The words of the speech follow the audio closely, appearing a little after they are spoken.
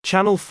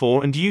Channel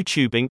 4 and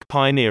YouTube Inc.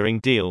 pioneering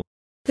deal.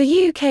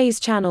 The UK's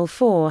Channel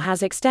 4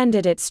 has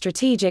extended its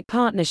strategic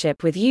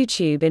partnership with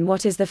YouTube in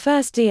what is the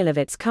first deal of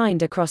its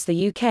kind across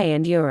the UK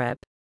and Europe.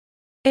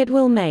 It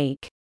will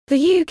make.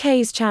 The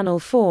UK's Channel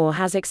 4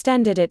 has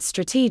extended its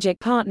strategic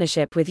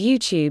partnership with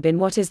YouTube in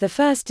what is the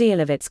first deal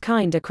of its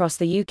kind across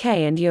the UK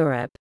and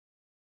Europe.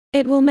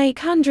 It will make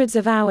hundreds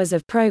of hours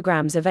of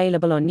programs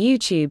available on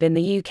YouTube in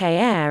the UK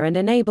Air and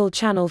enable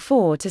Channel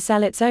 4 to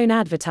sell its own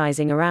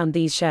advertising around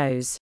these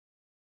shows.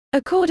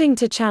 According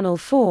to Channel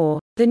 4,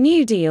 the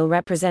new deal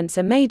represents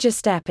a major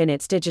step in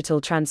its digital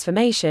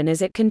transformation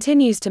as it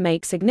continues to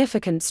make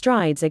significant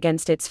strides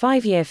against its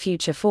 5-year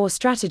Future 4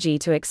 strategy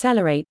to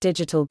accelerate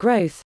digital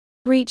growth,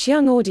 reach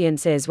young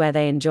audiences where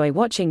they enjoy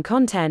watching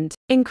content,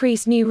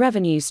 increase new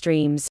revenue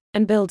streams,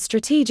 and build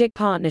strategic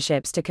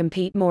partnerships to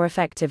compete more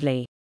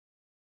effectively.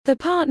 The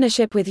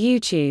partnership with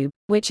YouTube,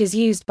 which is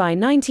used by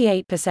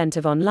 98%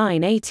 of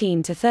online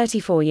 18 to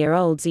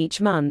 34-year-olds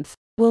each month,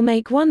 will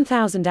make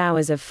 1,000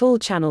 hours of full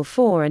Channel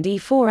 4 and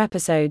E4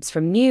 episodes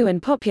from new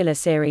and popular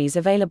series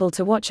available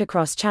to watch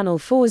across Channel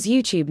 4's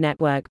YouTube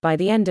network by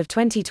the end of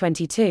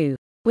 2022,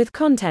 with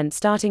content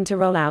starting to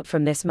roll out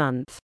from this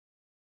month.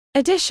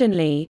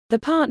 Additionally, the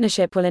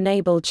partnership will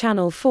enable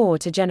Channel 4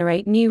 to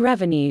generate new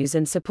revenues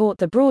and support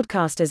the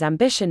broadcaster's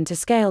ambition to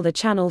scale the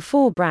Channel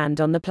 4 brand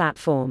on the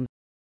platform.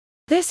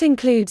 This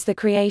includes the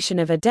creation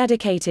of a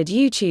dedicated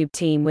YouTube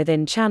team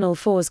within Channel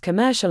 4's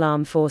commercial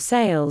arm 4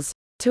 Sales,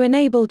 to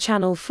enable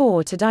Channel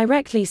 4 to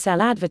directly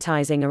sell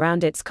advertising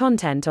around its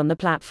content on the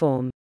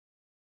platform.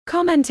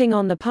 Commenting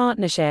on the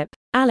partnership,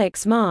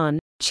 Alex Mann,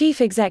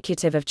 chief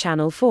executive of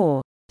Channel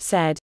 4,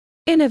 said,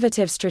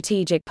 "Innovative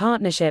strategic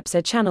partnerships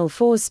are Channel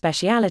 4's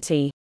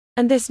speciality,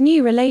 and this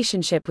new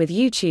relationship with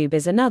YouTube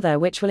is another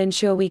which will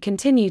ensure we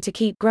continue to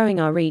keep growing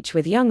our reach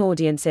with young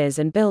audiences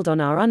and build on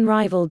our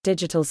unrivaled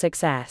digital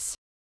success.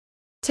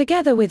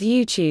 Together with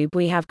YouTube,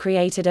 we have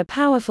created a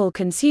powerful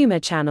consumer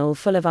channel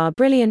full of our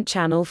brilliant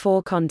Channel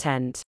 4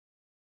 content.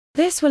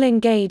 This will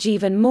engage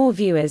even more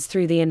viewers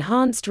through the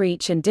enhanced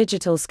reach and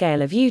digital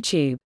scale of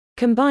YouTube,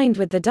 combined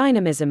with the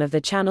dynamism of the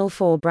Channel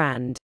 4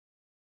 brand."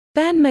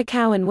 Ben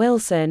McCowan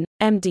Wilson,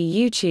 MD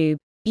YouTube,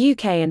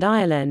 UK and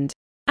Ireland,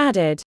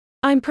 added,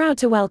 "I'm proud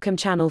to welcome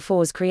Channel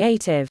 4's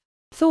creative,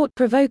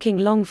 thought-provoking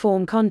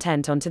long-form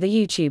content onto the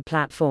YouTube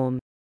platform.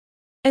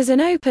 As an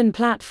open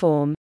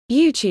platform,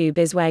 YouTube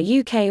is where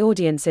UK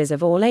audiences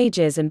of all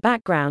ages and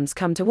backgrounds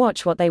come to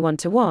watch what they want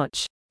to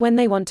watch, when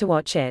they want to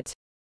watch it.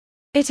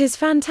 It is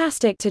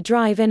fantastic to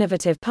drive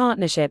innovative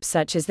partnerships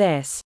such as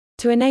this,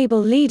 to enable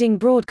leading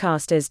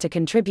broadcasters to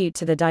contribute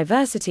to the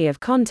diversity of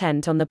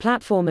content on the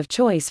platform of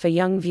choice for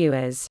young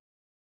viewers.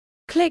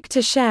 Click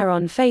to share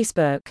on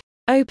Facebook,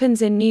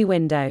 opens in new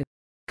window.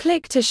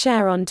 Click to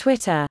share on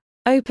Twitter,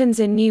 opens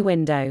in new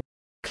window.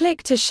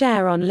 Click to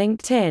share on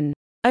LinkedIn,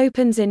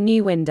 opens in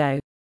new window.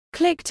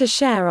 Click to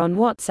share on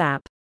WhatsApp,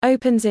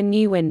 opens in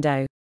new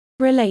window.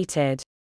 Related.